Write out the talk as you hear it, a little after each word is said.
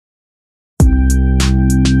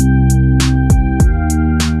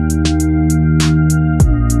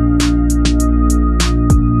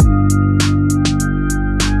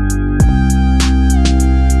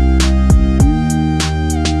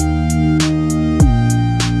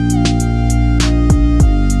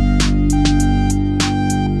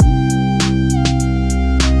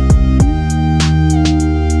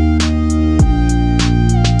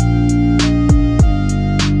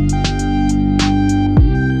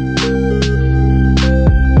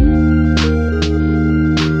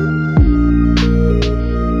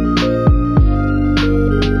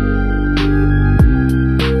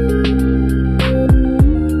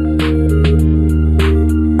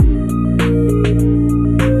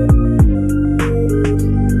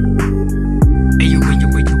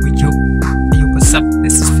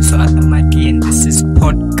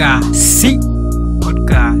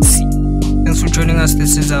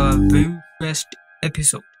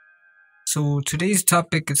episode. So today's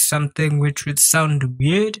topic is something which would sound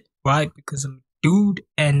weird, right? Because I'm a dude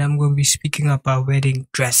and I'm going to be speaking about wedding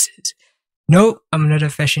dresses. No, I'm not a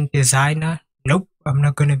fashion designer. Nope, I'm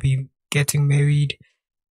not going to be getting married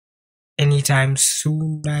anytime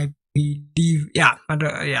soon. I believe. Yeah,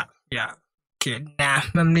 yeah. Okay, nah.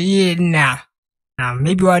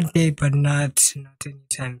 Maybe one day, but not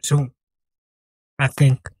anytime soon. I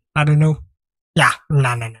think. I don't know. Yeah,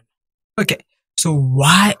 nah. Okay, so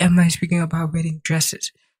why am I speaking about wedding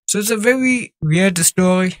dresses? So it's a very weird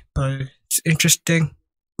story, but it's interesting.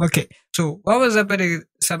 Okay, so what was happening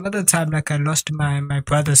some other time, like I lost my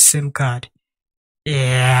brother's SIM card.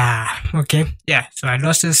 Yeah, okay, yeah, so I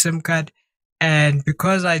lost his SIM card, and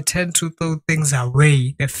because I tend to throw things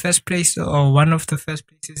away, the first place, or one of the first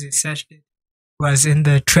places he searched it was in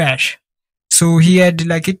the trash. So he had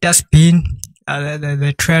like a dustbin,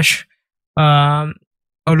 the trash, all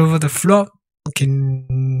over the floor. Okay,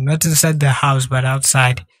 not inside the house, but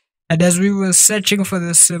outside. And as we were searching for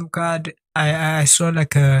the SIM card, I saw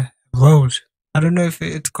like a rose. I don't know if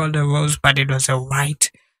it's called a rose, but it was a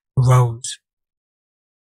white rose.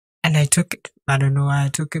 And I took it. I don't know why I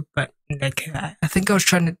took it, but like I think I was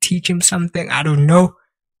trying to teach him something. I don't know.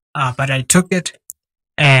 But I took it,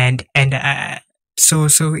 and so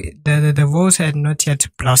the rose had not yet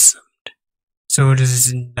blossomed. So this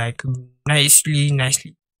is like nicely.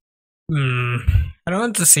 I don't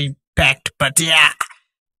want to say packed, but yeah,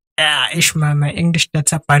 my English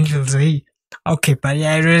data bundles, eh? Okay, but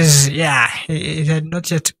yeah, it had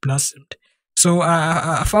not yet blossomed. So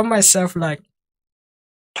I found myself like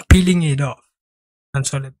peeling it off, and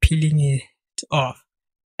so like peeling it off.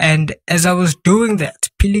 And as I was doing that,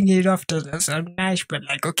 peeling it off doesn't sound nice, but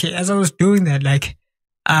like, okay, as I was doing that, like,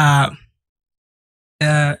 a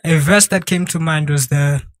verse that came to mind was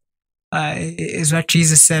is what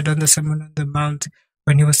Jesus said on the Sermon on the Mount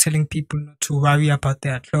when he was telling people not to worry about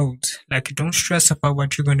their clothes. Like, don't stress about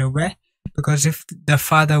what you're gonna wear, because if the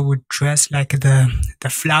Father would dress like the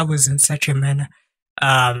flowers in such a manner,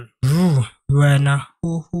 who's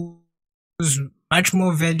much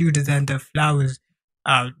more valued than the flowers,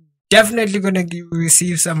 definitely gonna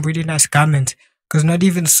receive some really nice garments, because not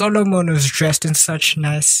even Solomon was dressed in such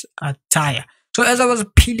nice attire. So as I was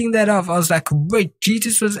peeling that off, I was like, wait,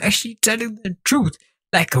 Jesus was actually telling the truth.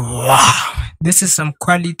 Like, wow, this is some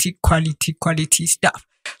quality stuff.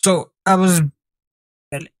 So I was,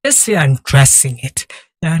 let's say, undressing it.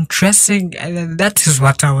 Undressing, and that is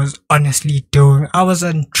what I was honestly doing. I was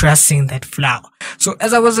undressing that flower. So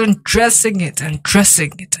as I was undressing it, I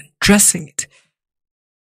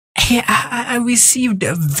received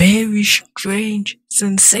a very strange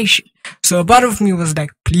sensation. So a part of me was like,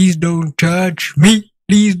 please don't judge me.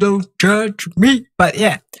 But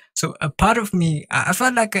yeah, so a part of me, I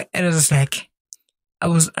felt like it was like I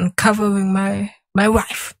was uncovering my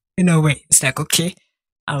wife in a way. It's like, okay,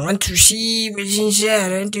 I want to see virginity, I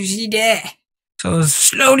want to see that. So I was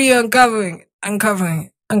slowly uncovering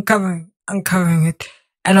it.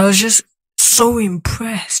 And I was just so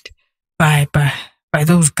impressed by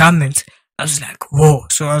those garments. I was like, whoa.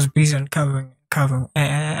 So I was busy uncovering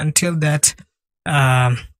until that,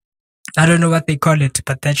 I don't know what they call it,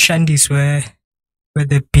 but that shandies where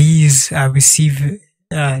the bees receive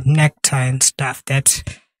nectar and stuff. That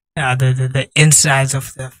the insides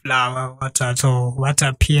of the flower, what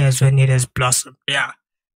appears when it has blossomed. Yeah.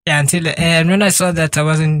 And when I saw that, I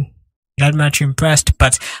wasn't that much impressed,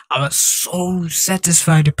 but I was so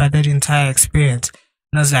satisfied by that entire experience.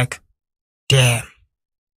 And I was like, damn,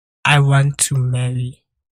 I want to marry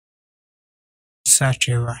such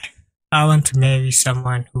a wife. I want to marry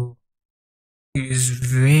someone who is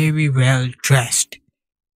very well dressed.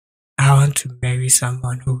 I want to marry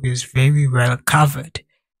someone who is very well covered.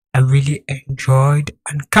 I really enjoyed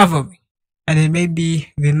uncovering. And it made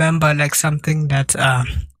me remember like something that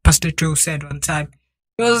Pastor Joe said one time.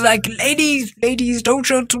 He was like, ladies, don't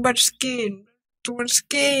show too much skin.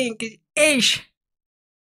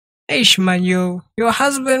 Ish, man, your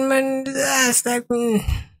husband, man, that's like, you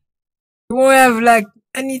won't have like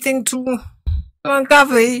anything to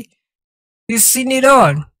uncover. He's seen it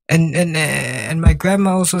all. And my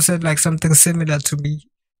grandma also said like something similar to me.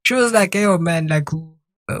 She was like, hey, oh man, like,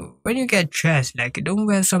 when you get dressed, like, don't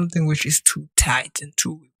wear something which is too tight and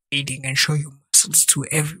too revealing and show your muscles to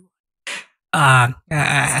everyone.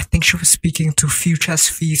 I think she was speaking to Future's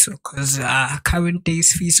Fiso, because current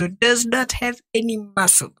day's Fiso does not have any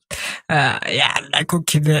muscles. I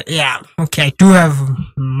do have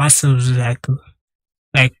muscles,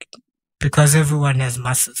 like because everyone has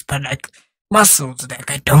muscles, but like muscles,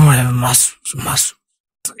 like I don't have muscles.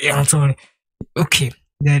 Yeah, so okay,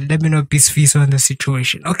 Then let me not be sweet on the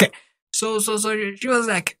situation. Okay. So she was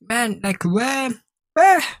like, man, like where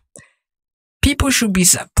people should be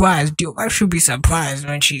surprised. Your wife should be surprised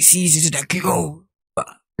when she sees it. Like, yo,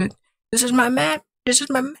 this is my man. This is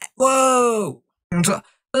my man. Whoa. And so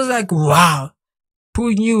I was like, wow.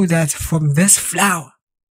 Who knew that from this flower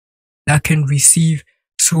that can receive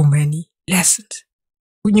so many lessons?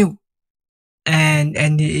 Who knew? And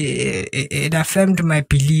it affirmed my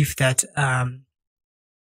belief that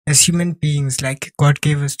as human beings, like God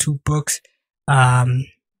gave us two books.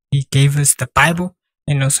 He gave us the Bible,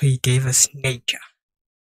 and also He gave us nature.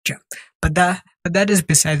 But that is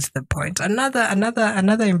besides the point.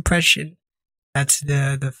 Another impression. That's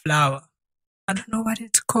the flower. I don't know what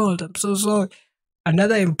it's called. I'm so sorry.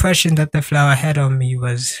 Another impression that the flower had on me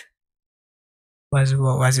was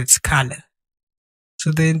its color.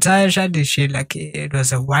 So the entire shade, like it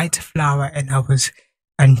was a white flower, and I was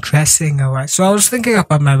undressing a white. So I was thinking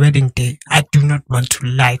about my wedding day. I do not want to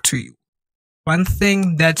lie to you. One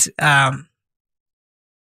thing that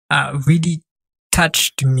really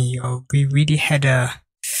touched me, or we really had a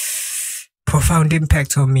profound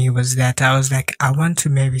impact on me, was that I was like, I want to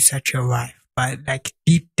marry such a wife. But like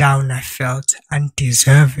deep down, I felt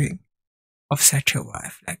undeserving of such a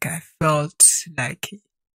wife. Like I felt like,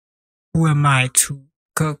 who am I to?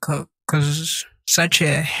 Because such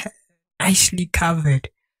a nicely covered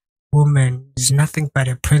woman is nothing but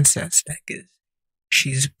a princess. Like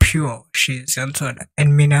she's pure. She's something. I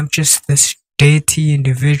mean, I'm just this dirty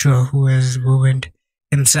individual who has ruined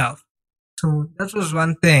himself. So that was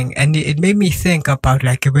one thing, and it made me think about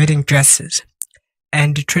like wedding dresses.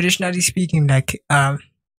 And traditionally speaking, like a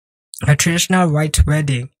traditional white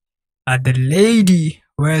wedding, the lady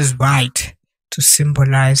wears white to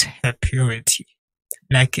symbolize her purity.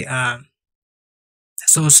 Like yeah,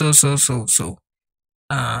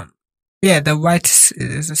 the white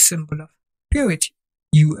is a symbol of purity.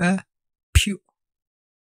 You are pure.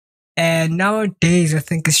 And nowadays, I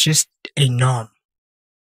think it's just a norm.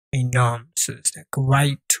 A norm. So it's like a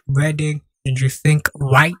white wedding, and you think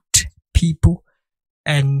white people,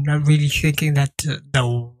 and not really thinking that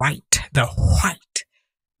the white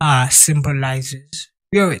symbolizes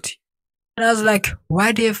purity. And I was like,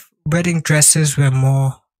 what if wedding dresses were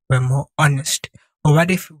more honest? Or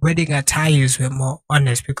what if wedding attires were more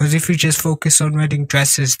honest? Because if you just focus on wedding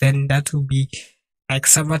dresses, then that would be like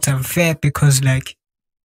somewhat unfair, because like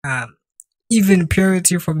even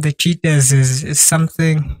purity from the cheaters is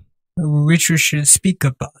something which we should speak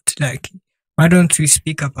about. Like, why don't we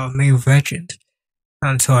speak about male virgins?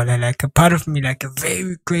 And so like a part of me, like a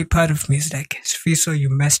very great part of me is like, Sfiso, you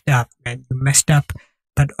messed up, man. You messed up.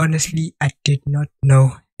 But honestly, I did not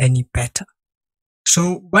know any better.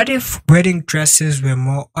 So what if wedding dresses were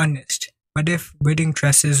more honest? What if wedding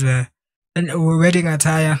dresses were, and our wedding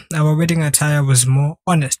attire was more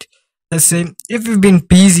honest? Let's say if you've been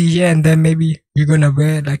busy here and then, maybe you're gonna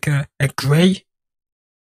wear like a gray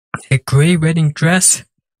wedding dress,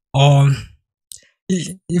 or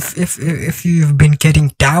if you've been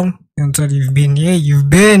getting down, and so you've been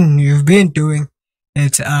doing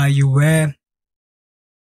it, you wear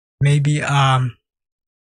maybe a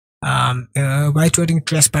white wedding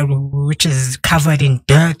dress, but which is covered in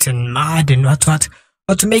dirt and mud and what.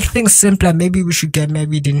 Or to make things simpler, maybe we should get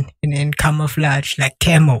married in camouflage, like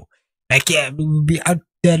camo. Like, yeah, we will be out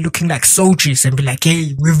there looking like soldiers and be like,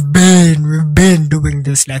 hey, we've been doing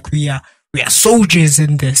this. Like, we are soldiers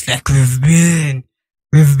in this. Like, we've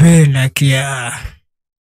been like, yeah,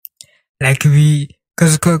 like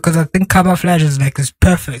because I think camouflage is like is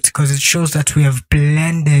perfect, because it shows that we have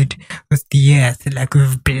blended with the earth. Like,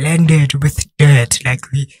 we've blended with dirt. Like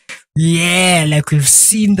like we've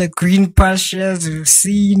seen the green pastures, we've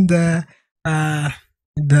seen the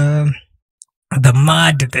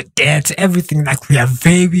mud, the dirt, everything. Like, we are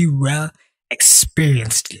very well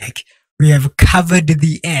experienced. Like, we have covered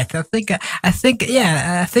the earth. I think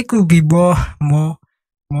it will be more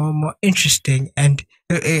interesting, and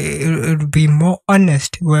it will be more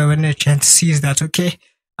honest when a chance sees that, okay,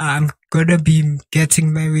 I'm gonna be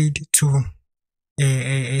getting married to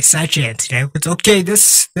a sergeant. Like, it's okay.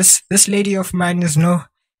 This lady of mine is no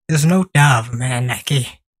dove, man. Like,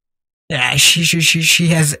 hey, yeah, she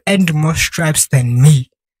has earned more stripes than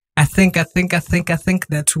me. I think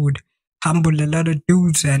that would humble a lot of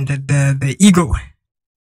dudes, and the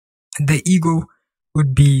ego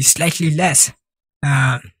would be slightly less.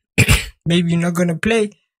 Maybe you're not gonna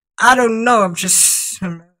play. I don't know. I'm just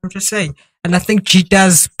saying. And I think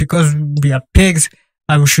cheetahs, because we are pigs,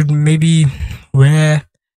 we should maybe wear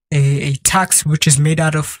a tux which is made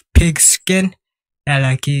out of pig skin, Yeah,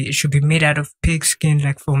 like it should be made out of pig skin,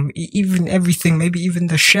 like from even everything, maybe even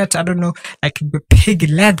the shirt, I don't know, like pig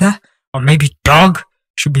leather, or maybe dog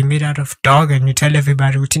should be made out of dog, and you tell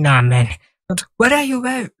everybody, nah, man, but what are you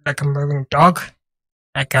wearing? Like I'm wearing dog,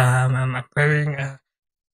 like I'm wearing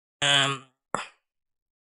um,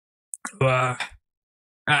 uh,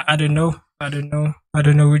 I don't know, I don't know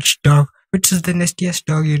which dog, which is the nastiest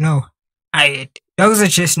dog, you know. Dogs are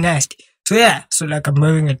just nasty. So yeah, so like I'm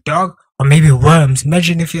wearing a dog, or maybe worms.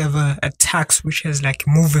 Imagine if you have a tax which has like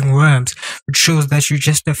moving worms, which shows that you're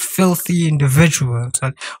just a filthy individual.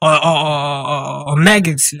 So, or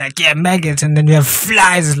maggots, like yeah, maggots, and then you have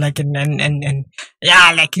flies, like and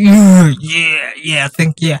yeah, like yeah. I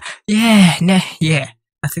think yeah. I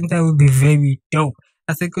think that would be very dope.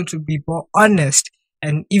 I think it would be more honest,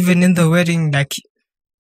 and even in the wedding, like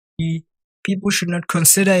people should not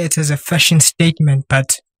consider it as a fashion statement,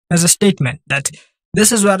 but as a statement that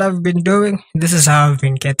this is what I've been doing, this is how I've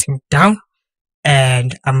been getting down,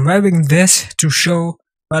 and I'm wearing this to show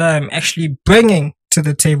what I'm actually bringing to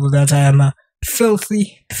the table, that I am a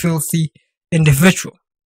filthy individual.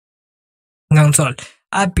 That's all.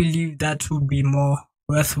 I believe that would be more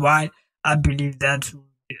worthwhile. I believe that would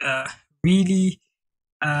really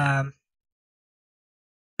um,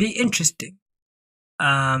 be interesting.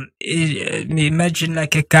 Imagine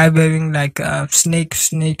like a guy wearing like snake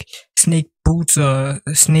boots, or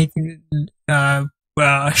snake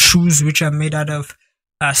shoes which are made out of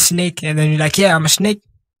snake, and then you're like, yeah, I'm a snake.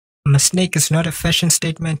 I'm a snake. It's not a fashion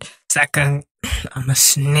statement. It's like I'm a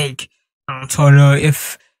snake. So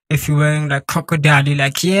if you're wearing like crocodile, you're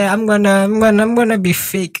like, yeah, I'm gonna be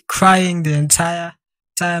fake crying the entire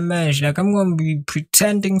marriage. Like I'm gonna be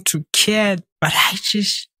pretending to care, but I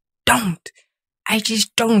just don't. I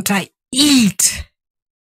just don't. I eat.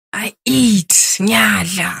 I eat. Yeah,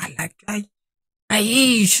 like I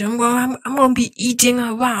eat. I'm gonna be eating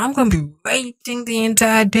around. I'm gonna be waiting the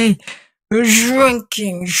entire day,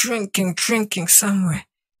 drinking somewhere.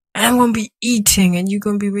 And I'm gonna be eating, and you're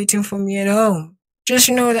gonna be waiting for me at home. Just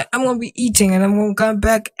know that I'm gonna be eating, and I'm gonna come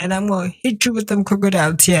back, and I'm gonna hit you with them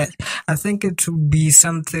crocodile tears. I think it will be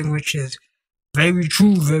something which is very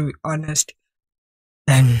true, very honest,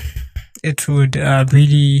 and it would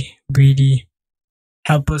really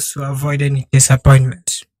help us to avoid any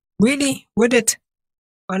disappointments. Really, would it?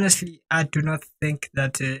 Honestly, I do not think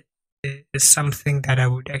that it is something that I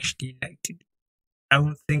would actually like to do. I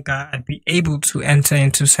don't think I'd be able to enter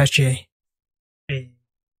into such a, a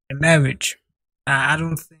marriage. I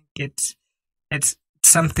don't think it's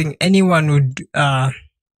something anyone would or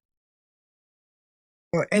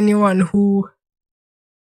anyone who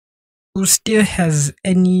still has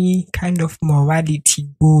any kind of morality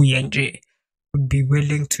would be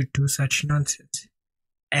willing to do such nonsense.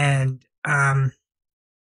 And I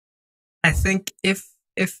think if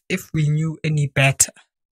we knew any better,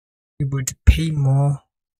 we would pay more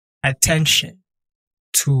attention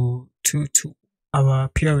to our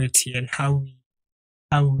purity and how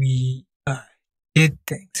we did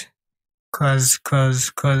things. Cause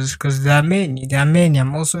there are many.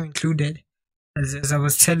 I'm also included. As I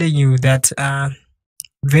was telling you that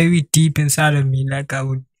very deep inside of me, like I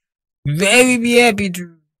would very be happy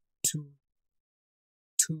to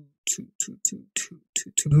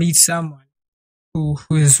to meet someone who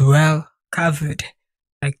is well covered,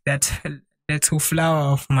 like that little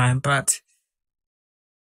flower of mine. But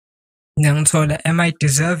now, so am I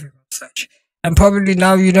deserving of such? And probably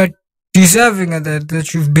now you're not deserving of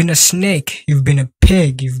that you've been a snake, you've been a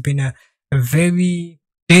pig, you've been a very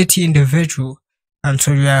dirty individual. And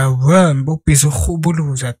so you are a worm, but is a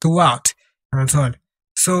throughout. And so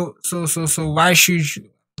why should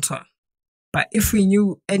you? So, but if we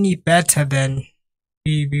knew any better, then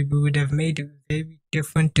we would have made very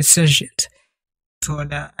different decisions. So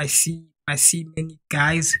that I see many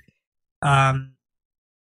guys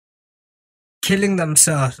killing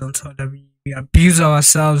themselves, and so that we abuse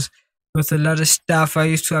ourselves with a lot of stuff. I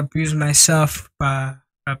used to abuse myself by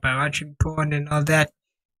watching porn and all that,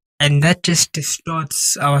 and that just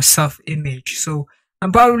distorts our self-image. So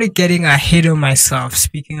I'm probably getting ahead of myself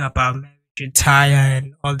speaking about marriage attire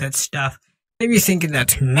and all that stuff. Maybe thinking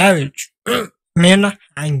that marriage, man,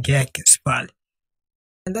 I'm gay as well.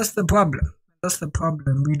 And that's the problem. That's the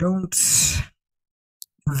problem. We don't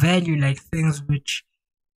value like things which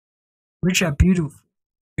are beautiful.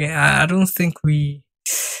 Yeah, I don't think we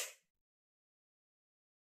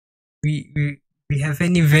have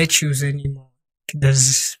any virtues anymore.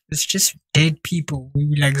 It's just dead people.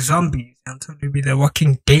 We like zombies until we be the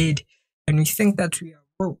walking dead, and we think that we are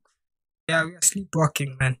woke. Yeah, we are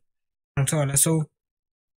sleepwalking, man. And so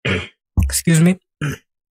excuse me.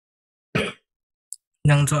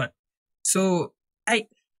 Nangzor. So I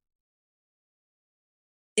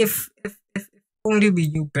if only we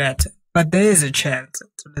knew better. But there is a chance.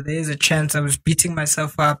 So there is a chance. I was beating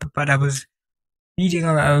myself up, but I was reading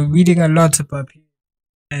a lot about people.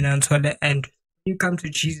 And until the end, when you come to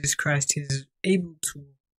Jesus Christ, He's able to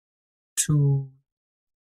to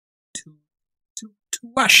to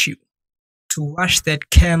wash you, to wash that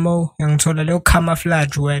camo, and to the little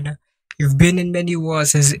camouflage when you've been in many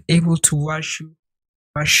wars, is able to wash you,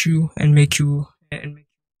 and make you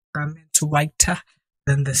garments whiter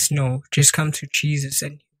than the snow. Just come to Jesus,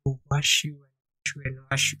 and He will wash you and wash you and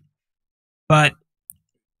wash you. But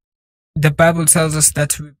the Bible tells us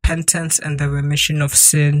that repentance and the remission of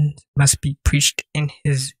sin must be preached in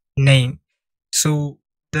His name. So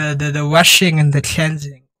the washing and the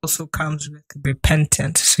cleansing also comes with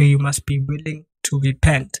repentance. So you must be willing to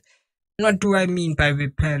repent. What do I mean by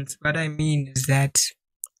repent? What I mean is that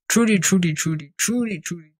truly,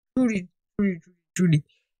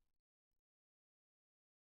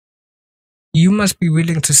 you must be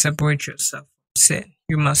willing to separate yourself from sin.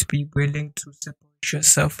 You must be willing to separate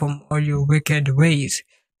yourself from all your wicked ways.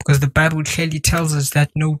 Because the Bible clearly tells us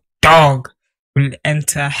that no dog will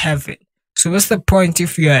enter heaven. So what's the point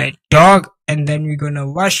if you're a dog and then we're gonna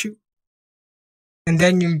wash you? And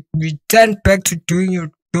then you return back to doing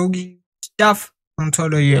your doggy stuff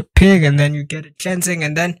until you're a pig, and then you get a cleansing,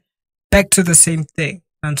 and then back to the same thing.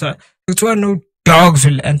 And so that's why no dogs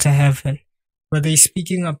will enter heaven. But they're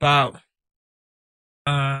speaking about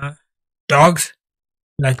dogs,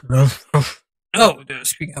 like ruff, ruff. No, they're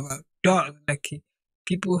speaking about dogs, like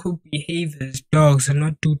people who behave as dogs and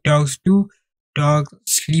not do dogs do. Dogs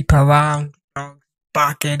sleep around, dogs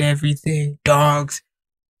bark at everything, dogs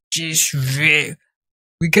just rave.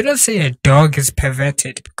 We cannot say a dog is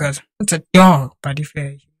perverted because it's a dog, but if you're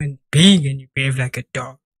a human being and you behave like a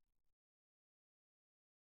dog,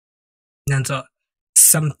 then so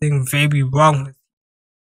something very wrong with you.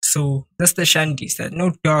 So that's the shandies, that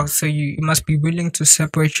no dog, so you must be willing to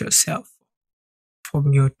separate yourself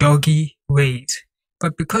from your doggy ways.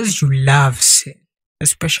 But because you love sin,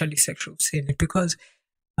 especially sexual sin, because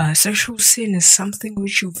sexual sin is something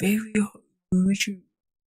which you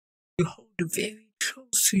hold very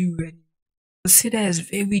close to you and consider as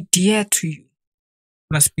very dear to you,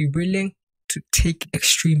 must be willing to take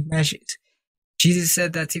extreme measures. Jesus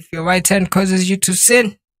said that if your right hand causes you to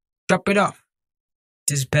sin, drop it off.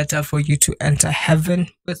 It is better for you to enter heaven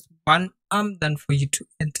with one arm than for you to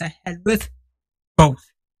enter hell with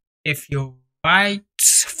both. If your right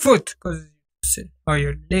foot causes you to sin, or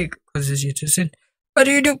your leg causes you to sin, what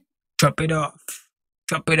do? Drop it off.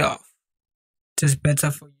 Drop it off. It is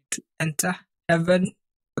better for you to enter heaven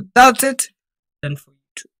without it than for you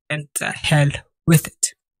to enter hell with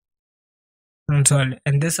it.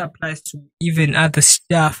 And this applies to even other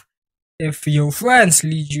stuff. If your friends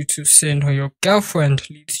lead you to sin, or your girlfriend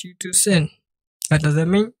leads you to sin, what does that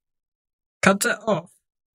mean? Cut it off.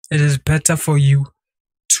 It is better for you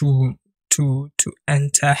to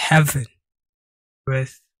enter heaven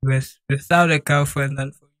without a girlfriend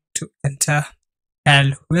than for you to enter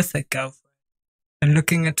hell with a girlfriend. And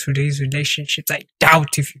looking at today's relationships, I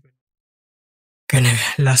doubt if you're gonna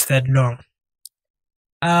last that long.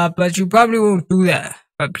 But you probably won't do that.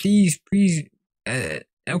 But please,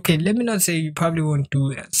 okay, let me not say you probably won't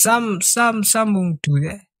do that. Some won't do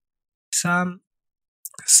that. Some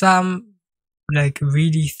like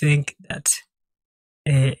really think that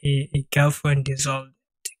a girlfriend is all. A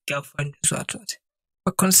girlfriend is what.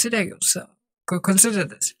 But consider yourself. Consider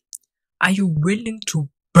this. Are you willing to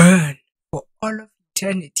burn for all of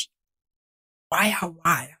eternity? Why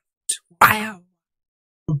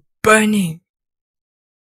burning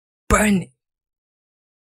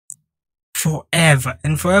forever?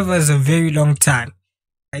 And forever is a very long time.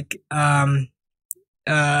 Like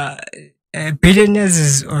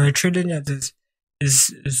billionaires or a trillionaire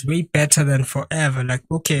is way better than forever. Like,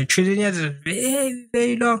 okay, a trillionaire is very,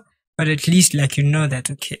 very long, but at least like you know that,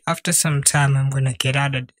 okay, after some time I'm gonna get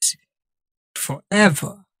out of this.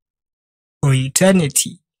 Forever, for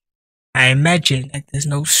eternity, I imagine like there's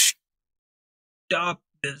no stop,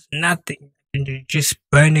 there's nothing, and you're just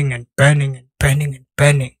burning and burning and burning and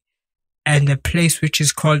burning. And a place which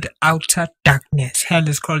is called outer darkness. Hell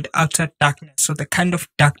is called outer darkness. So the kind of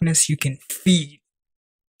darkness you can feel.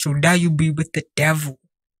 So now you be with the devil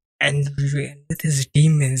and with his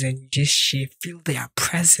demons, and you just feel their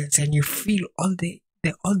presence, and you feel all their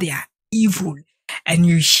evil, and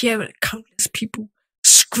you hear countless people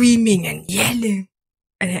screaming and yelling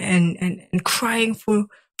and crying for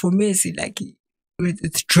mercy, like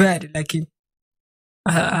with dread. Like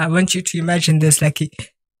I want you to imagine this, like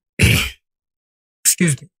excuse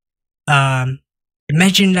excuse me.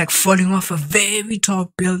 Imagine like falling off a very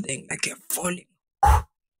tall building, like you're falling.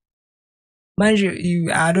 Mind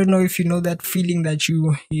you, I don't know if you know that feeling that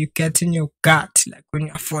you get in your gut, like when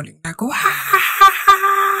you're falling, like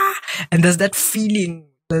Wah! And there's that feeling,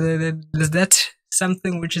 there's that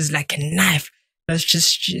something which is like a knife that's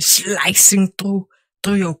just slicing through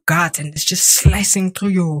your gut, and it's just slicing through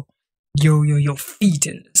your feet,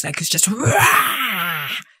 and it's just Wah!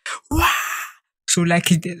 Wah! So like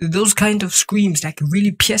those kind of screams, like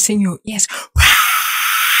really piercing your ears. Wah!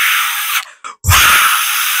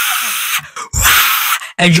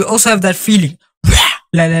 And you also have that feeling,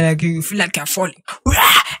 like you feel like you're falling,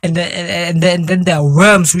 and then there are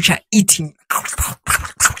worms which are eating,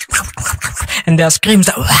 and there are screams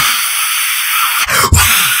that,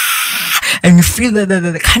 and you feel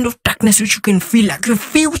the kind of darkness which you can feel, like you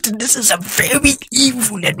feel that this is a very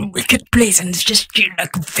evil and wicked place, and it's just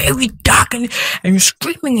like very dark, and you're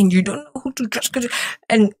screaming, and you don't know who to trust,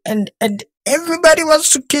 and everybody wants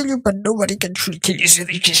to kill you, but nobody can truly kill you, so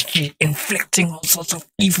they're just inflicting all sorts of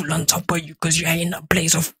evil on top of you because you are in a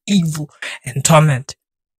place of evil and torment.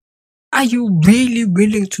 Are you really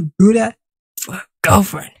willing to do that for a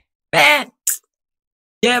girlfriend? Man!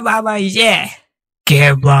 Yeah, Baba, yeah!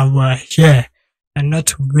 Yeah, Baba, yeah! And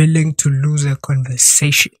not willing to lose a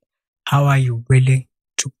conversation. How are you willing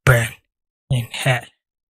to burn in hell?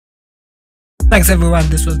 Thanks everyone,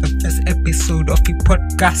 this was the first episode of the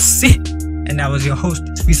podcast. And I was your host,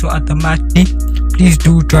 Sfiso Atamati. Please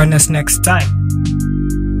do join us next time.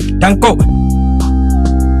 Danko!